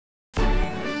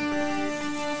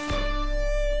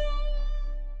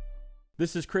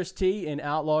This is Chris T in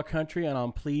Outlaw Country, and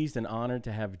I'm pleased and honored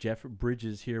to have Jeff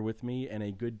Bridges here with me, and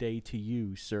a good day to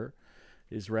you, sir.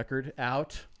 His record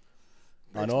out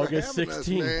on August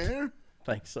 16th.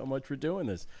 Thanks so much for doing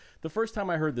this. The first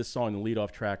time I heard this song, the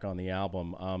lead-off track on the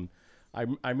album,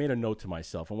 I made a note to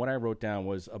myself, and what I wrote down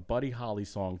was a Buddy Holly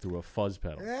song through a fuzz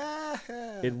pedal.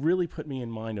 It really put me in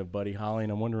mind of Buddy Holly,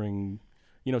 and I'm wondering,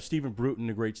 you know, Stephen Bruton,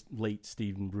 the great late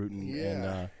Stephen Bruton,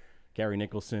 and Gary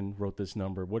Nicholson wrote this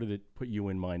number. What did it put you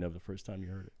in mind of the first time you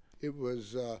heard it? It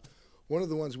was one of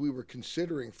the ones we were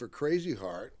considering for Crazy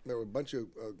Heart. There were a bunch of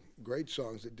great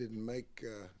songs that didn't make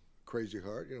Crazy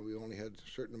Heart. You know, we only had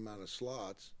a certain amount of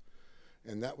slots,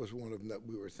 and that was one of them that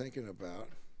we were thinking about.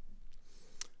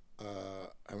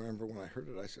 I remember when I heard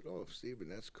it, I said, "Oh, Stephen,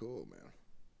 that's cool, man."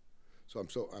 So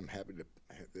I'm happy to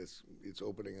have this. It's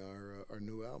opening our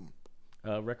new album.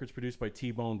 Records produced by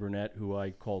T-Bone Burnett, who I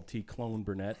call T-Clone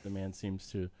Burnett. The man seems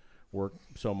to work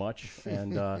so much.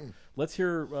 And let's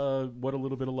hear what A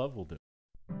Little Bit of Love will do.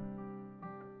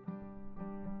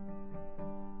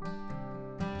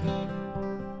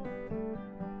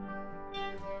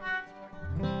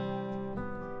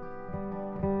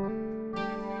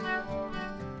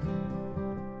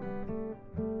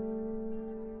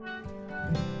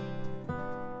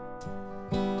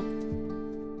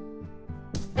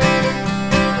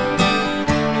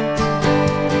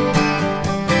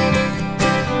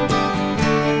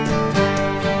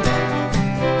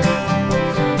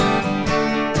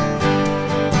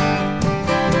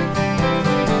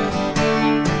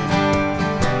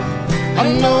 I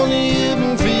know that you've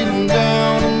been feeling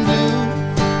down and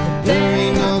blue. There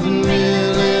ain't nothing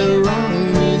really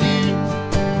wrong with you.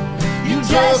 You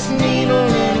just need a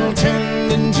little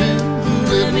tending to.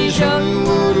 Let me show you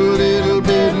what a little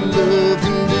bit of love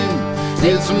can do.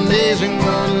 It's amazing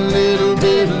what a little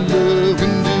bit of love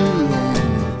can do.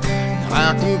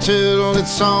 I can tell that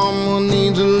someone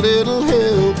needs a little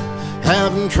help,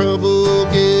 having trouble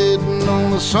getting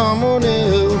on with someone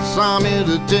else. I'm here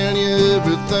to tell you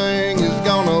everything is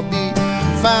gonna be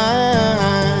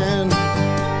fine.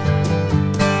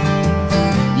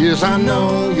 Yes, I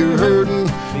know you're hurting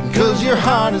because your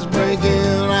heart is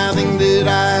breaking. I think that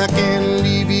I can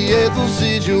alleviate the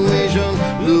situation.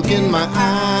 Look in my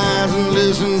eyes and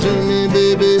listen to me,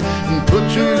 baby, and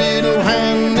put your little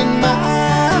hand in mine.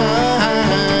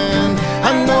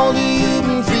 I know that you've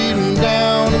been feeling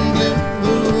down and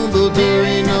blue, but there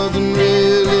ain't nothing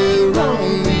really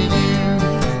wrong with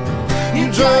you.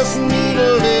 You just need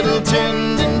a little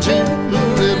tending to.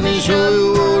 Let me show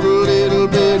you what a little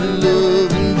bit of love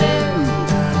can do.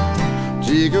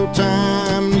 Take your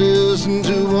time, listen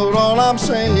to what all I'm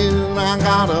saying. I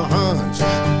got a hunch,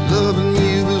 loving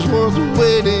you is worth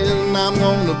waiting. I'm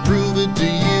gonna prove it to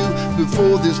you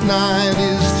before this night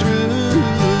is through.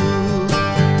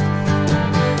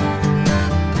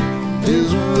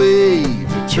 There's a way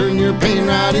to turn your pain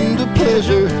right into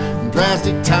pleasure.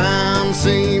 Drastic times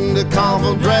seem to call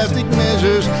for drastic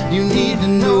measures. You need to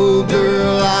know,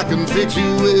 girl, I can fix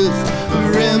you with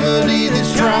a remedy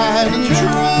that's tried and true.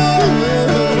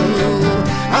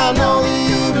 I know that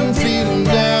you've been feeling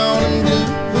down and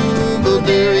blue, but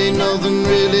there ain't nothing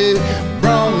really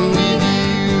wrong with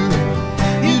you.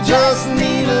 You just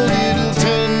need a little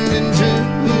tending to.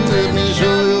 Let me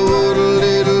show you what a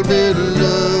little bit of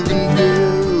love can do.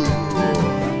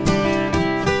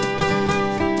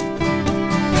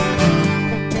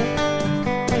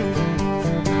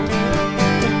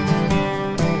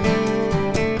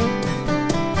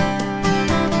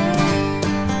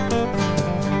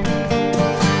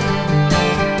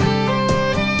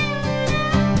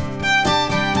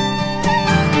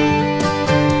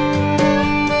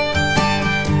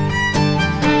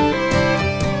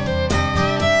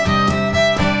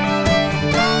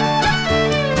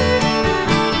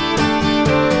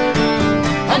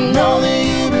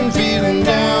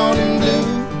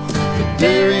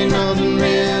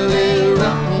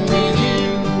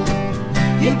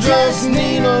 Just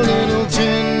need a little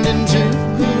tending to.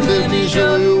 Let me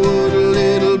show you what a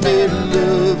little bit of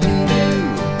love can do.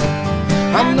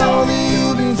 I know that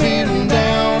you've been feeling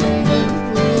down and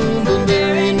blue, but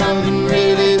there ain't nothing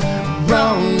really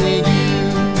wrong with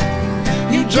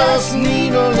you. You just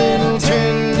need a little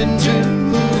tending to.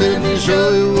 Let me show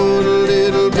you what a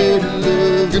little bit of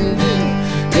love can do.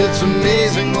 It's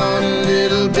amazing what a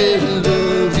little bit of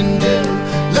love can do.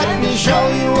 Let me show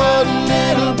you what